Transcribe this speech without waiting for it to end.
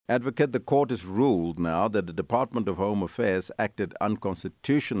Advocate, the court has ruled now that the Department of Home Affairs acted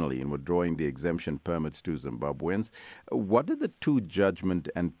unconstitutionally in withdrawing the exemption permits to Zimbabweans. What did the two judgment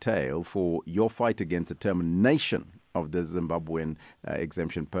entail for your fight against the termination of the Zimbabwean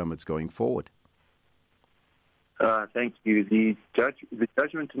exemption permits going forward? Thank you. The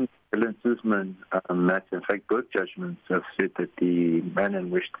judgment in Helen Suzman matter, in fact, both judgments have said that the manner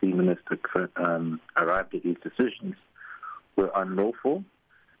in which the minister arrived at these decisions were unlawful.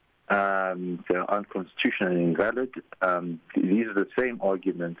 They're unconstitutional and invalid. These are the same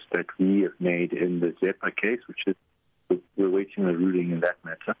arguments that we have made in the ZEPs case, which is we're waiting a ruling in that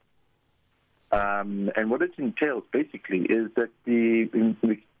matter. And what it entails basically is that the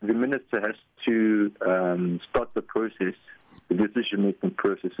minister has to start the process, the decision-making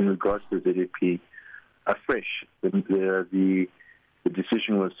process in regards to the ZEP afresh. The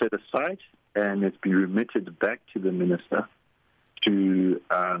decision was set aside and it's been remitted back to the minister to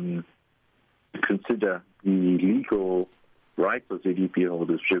consider the legal rights of ZEP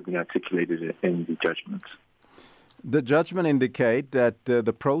holders which have been articulated in the judgment. The judgment indicate that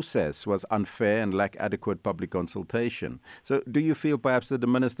the process was unfair and lacked adequate public consultation. So do you feel perhaps that the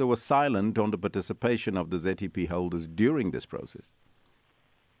minister was silent on the participation of the ZEP holders during this process?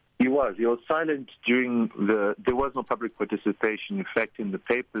 He was silent during there was no public participation. In fact, in the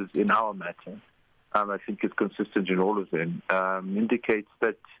papers in our matter, I think it's consistent in all of them, indicates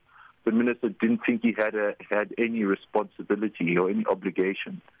that the minister didn't think he had any responsibility or any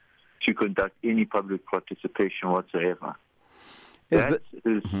obligation to conduct any public participation whatsoever. That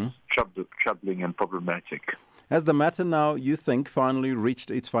is troubling and problematic. Has the matter now, you think, finally reached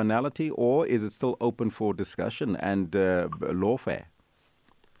its finality, or is it still open for discussion and lawfare?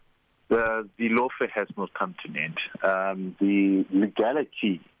 The lawfare has not come to an end. The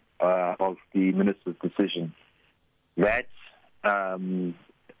legality of the minister's decision, that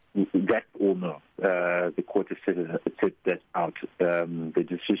all know. The court has set that out. The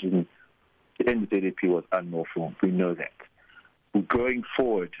decision to end the ZEP was unlawful. We know that. Going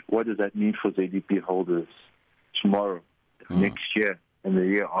forward, what does that mean for ZEP holders tomorrow, next year, and the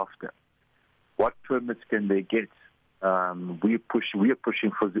year after? What permits can they get? We are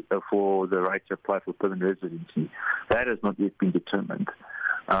pushing for the right to apply for permanent residency. That has not yet been determined.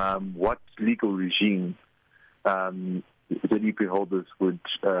 What legal regime ZEP holders would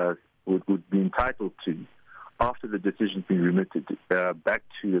be entitled to after the decision's been remitted back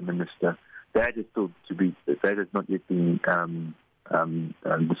to the minister, that has not yet been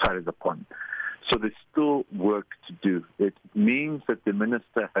decided upon. So there's still work to do. It means that the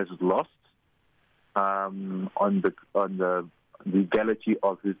minister has lost on the legality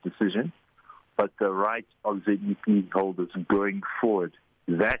of his decision, but the right of ZEP holders going forward,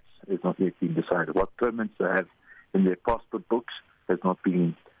 that has not yet been decided. What permits they have in their passport books has not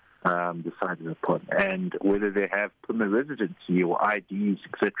been decided upon, and whether they have permanent residency or IDs,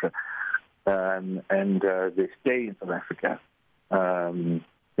 etc., and they stay in South Africa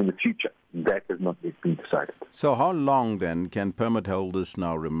in the future, that has not yet been decided. So how long then can permit holders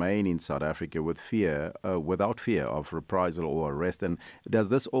now remain in South Africa with without fear of reprisal or arrest? And does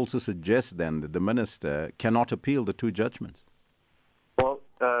this also suggest then that the minister cannot appeal the two judgments? Well,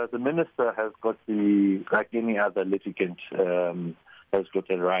 the minister has got like any other litigant, has got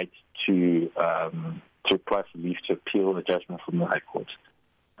the right to apply for leave to appeal the judgment from the High Court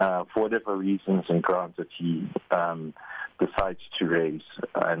for whatever reasons and grounds that he decides to raise,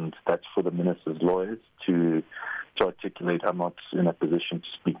 and that's for the minister's lawyers to articulate. I'm not in a position to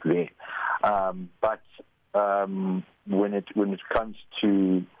speak there, but when it comes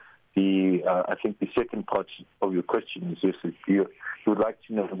to I think the second part of your question is yes, if you would like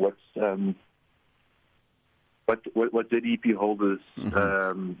to know what ZEP holders,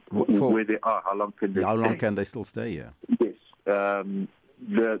 where they are, how long can they stay? How long can they still stay here? Yes.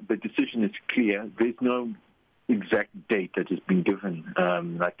 The decision is clear. There's no exact date that has been given,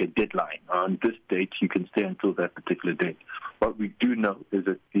 like a deadline. On this date, you can stay until that particular date. What we do know is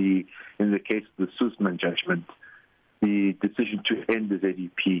that in the case of the Suzman judgment, the decision to end the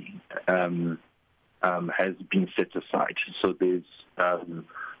ZEP has been set aside. So there's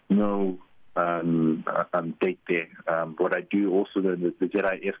no date there. What I do also know in the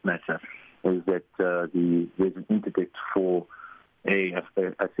ZIF matter is that there's an interdict for I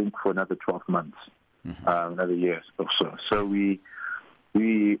think for another 12 months, another year or so. So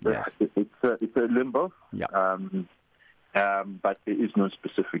it's a limbo. Yeah. But there is no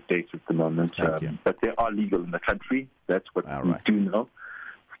specific date at the moment. But they are legal in the country. That's what we do know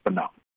for now.